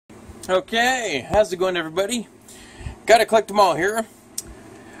Okay, how's it going, everybody? Gotta collect them all here.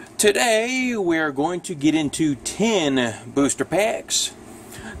 Today we're going to get into 10 booster packs.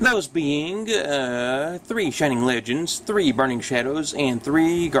 Those being 3 Shining Legends, 3 Burning Shadows, and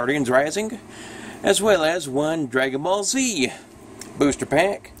 3 Guardians Rising, as well as 1 Dragon Ball Z booster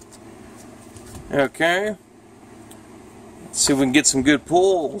pack. Okay. Let's see if we can get some good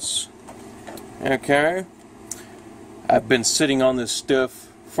pulls. Okay. I've been sitting on this stuff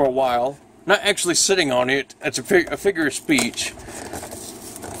for a while. Not actually sitting on it. That's a figure of speech.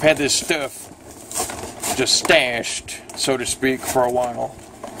 I've had this stuff just stashed, so to speak, for a while.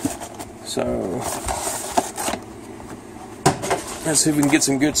 So, let's see if we can get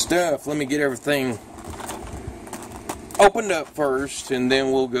some good stuff. Let me get everything opened up first, and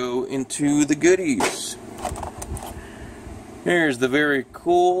then we'll go into the goodies. Here's the very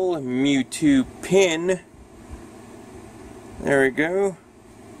cool Mewtwo pin. There we go.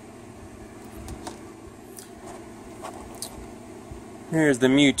 Here's the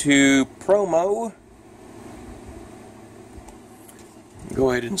Mewtwo promo.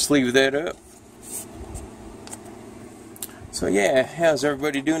 Go ahead and sleeve that up. So yeah, how's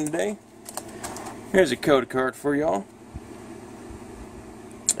everybody doing today? Here's a code card for y'all.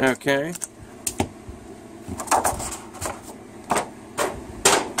 Okay.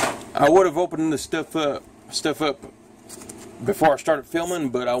 I would have opened this stuff up before I started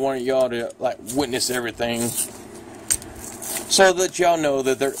filming, but I wanted y'all to witness everything, so that y'all know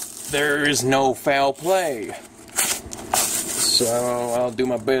that there is no foul play. So I'll do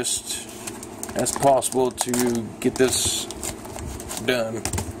my best as possible to get this done.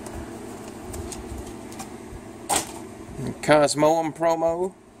 Cosmoem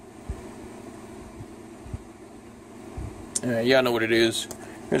promo. Y'all know what it is.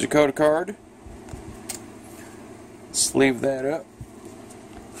 Here's a code card. Sleeve that up.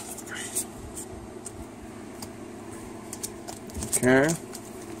 Okay.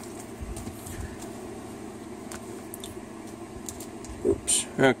 Oops.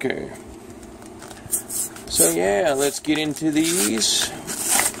 Okay. So yeah, let's get into these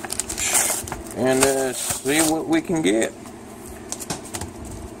and see what we can get.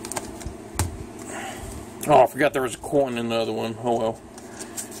 Oh, I forgot there was a coin in the other one. Oh well.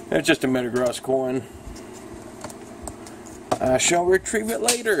 That's just a Metagross coin. I shall retrieve it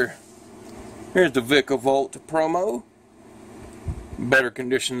later. Here's the Vikavolt promo. Better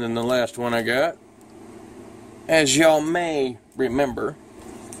condition than the last one I got, as y'all may remember.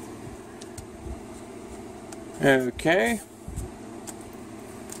 Okay.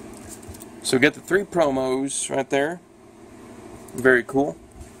 So we got the 3 promos right there. Very cool.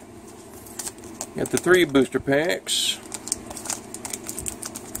 Got the 3 booster packs.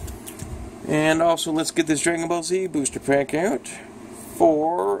 And also, let's get this Dragon Ball Z booster pack out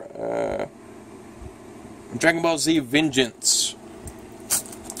for Dragon Ball Z Vengeance.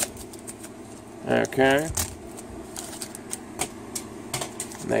 Okay.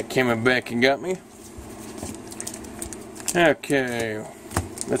 That came back and got me. Okay.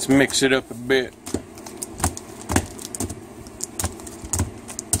 Let's mix it up a bit.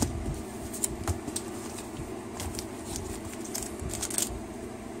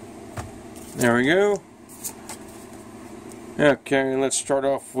 There we go. Okay, let's start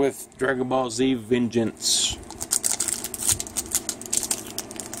off with Dragon Ball Z Vengeance.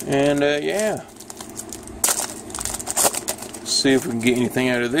 And, yeah. See if we can get anything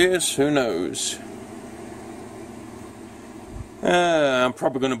out of this. Who knows? I'm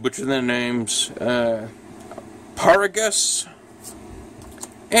probably going to butcher their names. Paragus,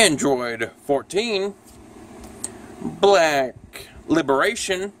 Android 14, Black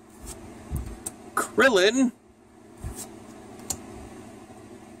Liberation, Krillin,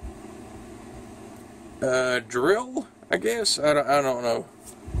 Drill, I guess? I don't know.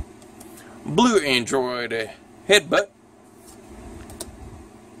 Blue Android Headbutt,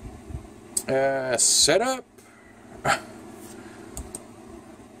 Setup,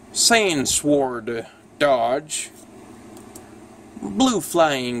 Saiyan Sword Dodge, Blue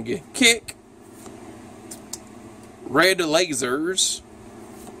Flying Kick, Red Lasers,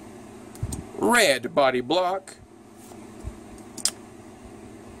 Red Body Block,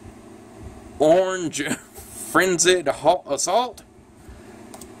 Orange Frenzied Assault.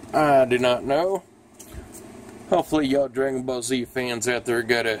 I do not know. Hopefully y'all Dragon Ball Z fans out there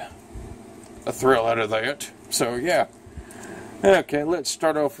got a thrill out of that. So yeah. Okay, let's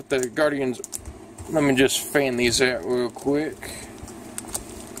start off with the Guardians. Let me just fan these out real quick.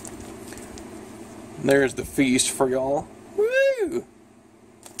 There's the feast for y'all. Woo!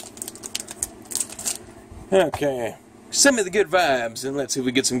 Okay. Send me the good vibes, and let's see if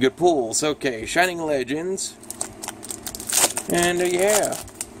we get some good pulls. Okay, Shining Legends. And, yeah.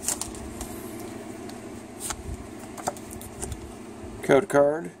 Code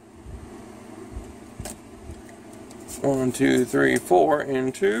card. 1, 2, 3, 4,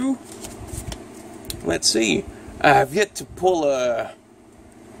 and 2. Let's see. I've yet to pull a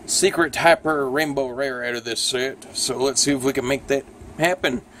secret hyper rainbow rare out of this set, so let's see if we can make that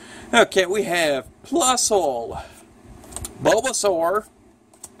happen. Okay, we have Plusle, Bulbasaur,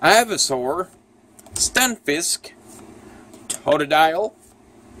 Ivysaur, Stunfisk, Totodile,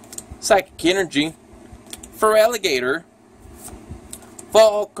 Psychic Energy, Feraligatr,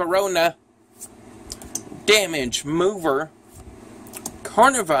 Volcarona, Damage Mover,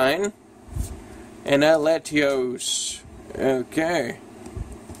 Carnivine, and Latios. Okay.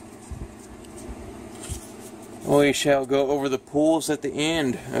 We shall go over the pools at the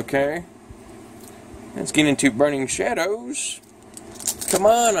end, okay? Let's get into Burning Shadows. Come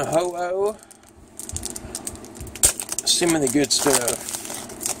on, Ho-Oh. Send me the good stuff.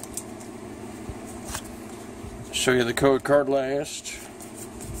 Show you the code card last.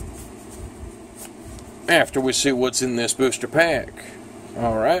 After we see what's in this booster pack.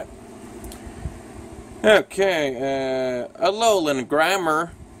 Alright. Okay, Alolan Grimer.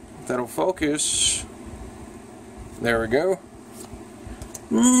 That'll focus. There we go.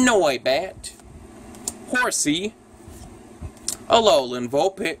 Noibat, Horsey, Alolan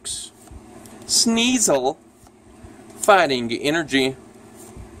Vulpix, Sneasel, Fighting Energy,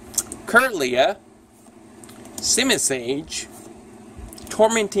 Kirlia, Simisage,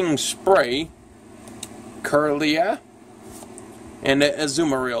 Tormenting Spray, Kirlia, and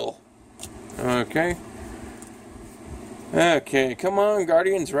Azumarill. Okay. Okay, come on,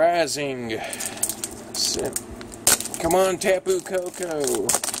 Guardians Rising. Come on, Tapu Koko.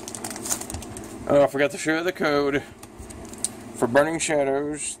 Oh, I forgot to show you the code for Burning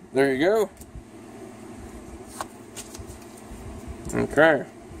Shadows. There you go. Okay.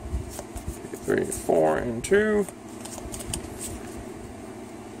 3, 4, and 2.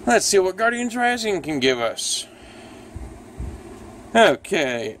 Let's see what Guardians Rising can give us.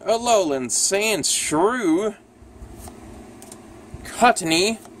 Okay. Alolan Sandshrew,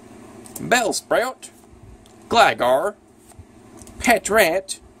 Cottony, Bellsprout, Gligar,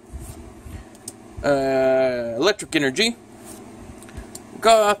 Patrat, Electric Energy,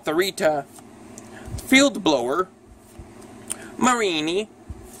 Gothorita, Field Blower, Marini,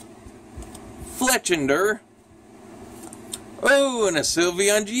 Fletchender. Oh, and a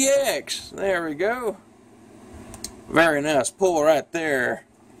Sylveon GX. There we go. Very nice pull right there.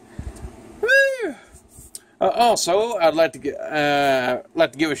 Woo! Also, I'd like to give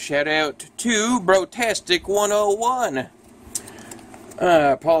a shout out to Brotastic 101. I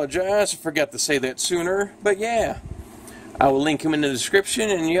apologize, I forgot to say that sooner, but yeah, I will link him in the description,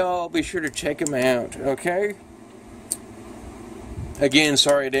 and y'all be sure to check him out. Okay. Again,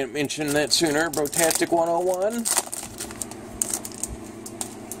 sorry I didn't mention that sooner. Brotastic 101.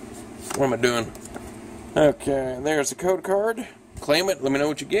 What am I doing? Okay, there's the code card. Claim it. Let me know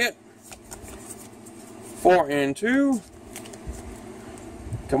what you get. 4 and 2.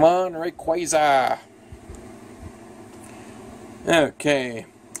 Come on, Rayquaza. Okay.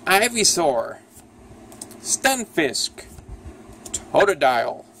 Ivysaur. Stunfisk.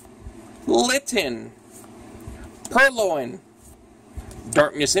 Totodile. Litten. Purloin.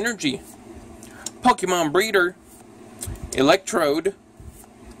 Darkness Energy. Pokemon Breeder. Electrode.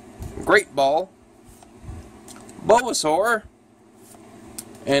 Great Ball. Bulbasaur.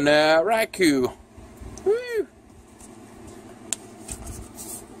 And Raikou. Woo!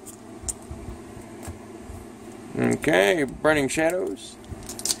 Okay, Burning Shadows.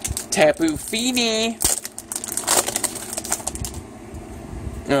 Tapu Fini.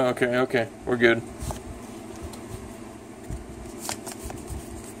 Oh, okay, we're good.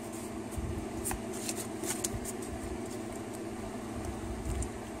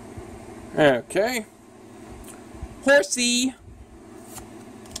 Okay. Horsey.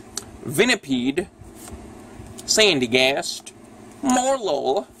 Venipede. Sandygast,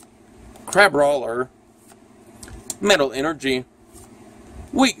 Morlul, Crabrawler, Metal Energy,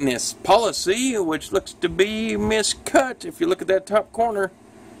 Weakness Policy, which looks to be miscut if you look at that top corner.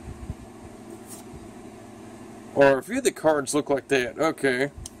 Or a few of the cards look like that.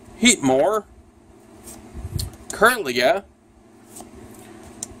 Okay. Heatmore, Kirlia,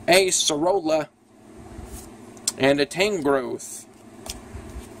 a Sorola, and a Tangrowth.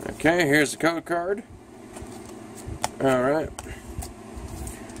 Okay, here's the code card. Alright.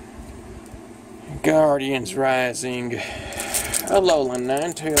 Guardians Rising. Alolan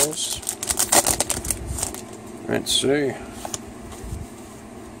Ninetales. Let's see.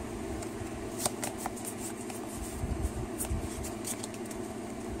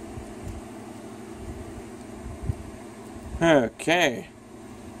 Okay.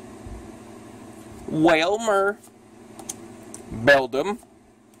 Whalmer, Beldum,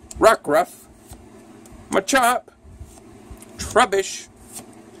 Rockruff, Machop, Trubbish,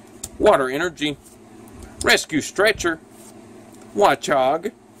 Water Energy, Rescue Stretcher,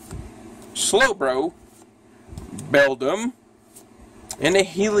 Watchog, Slowbro, Beldum, and a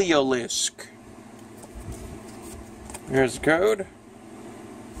Heliolisk. Here's the code.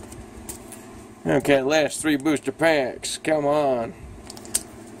 Okay, last 3 booster packs. Come on.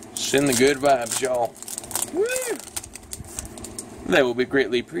 Send the good vibes, y'all. Woo! That will be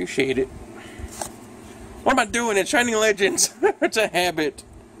greatly appreciated. What am I doing in Shining Legends? It's a habit.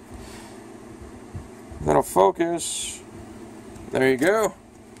 Gotta focus. There you go.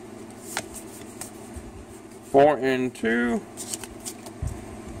 4 and 2.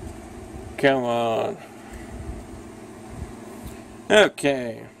 Come on.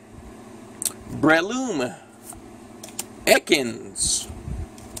 Okay. Breloom, Ekans,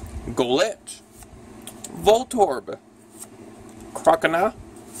 Golett, Voltorb, Crocodile,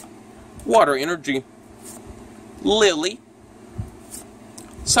 Water Energy, Lily,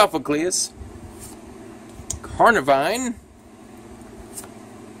 Sophocles, Carnivine,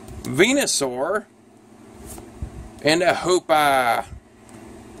 Venusaur, and a Hoopa.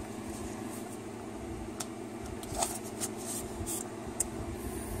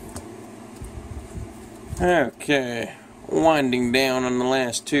 Okay, winding down on the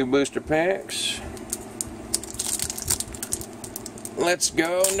last 2 booster packs. Let's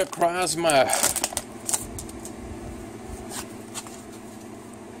go Necrozma.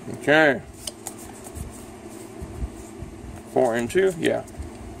 Okay. 4 and 2, yeah.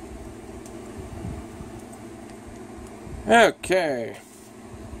 Okay.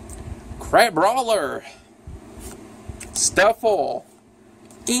 Crabrawler, Stuffle,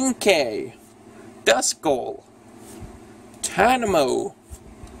 Inkay, Duskull, Tynamo,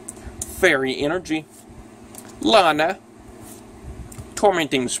 Fairy Energy, Lana,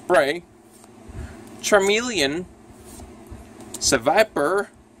 Tormenting Spray, Charmeleon, Seviper,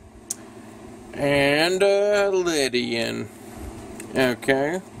 and Lydian.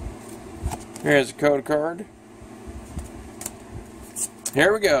 Okay. Here's a code card.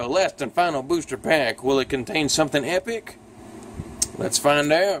 Here we go. Last and final booster pack. Will it contain something epic? Let's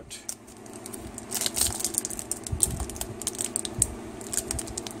find out.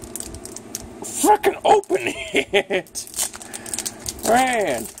 Fucking open it!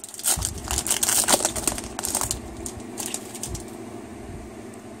 Man.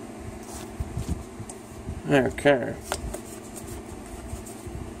 Okay.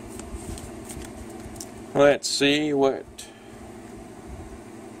 Let's see what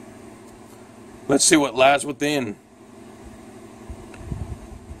lies within.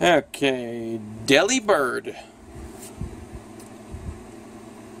 Okay, Delibird.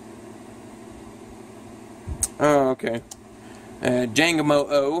 Oh, okay.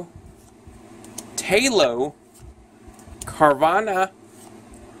 Jangamo-O, Talo, Carvana,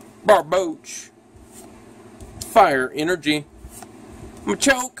 Barboach, Fire Energy,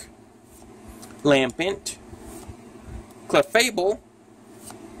 Machoke, Lampent, Clefable,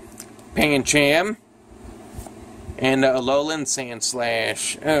 Pancham, and Alolan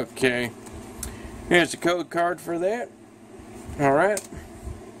Sandslash. Okay. Here's the code card for that. Alright.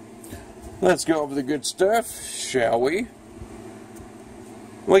 Let's go over the good stuff, shall we?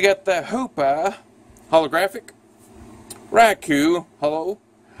 We got the Hoopa holographic, Raikou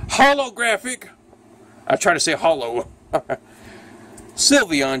holographic. I try to say hollow.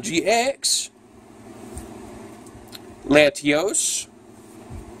 Sylveon GX, Latios,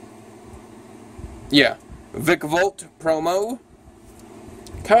 yeah, Vikavolt promo,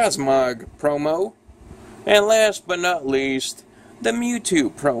 Cosmog promo, and last but not least, the Mewtwo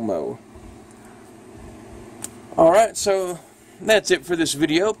promo. Alright, so that's it for this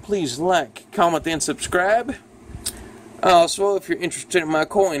video. Please like, comment, and subscribe. Also, if you're interested in my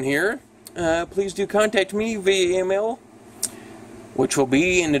coin here, please do contact me via email, which will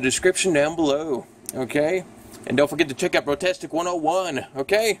be in the description down below. Okay? And don't forget to check out Brotastic 101.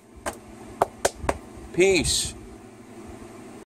 Okay? Peace.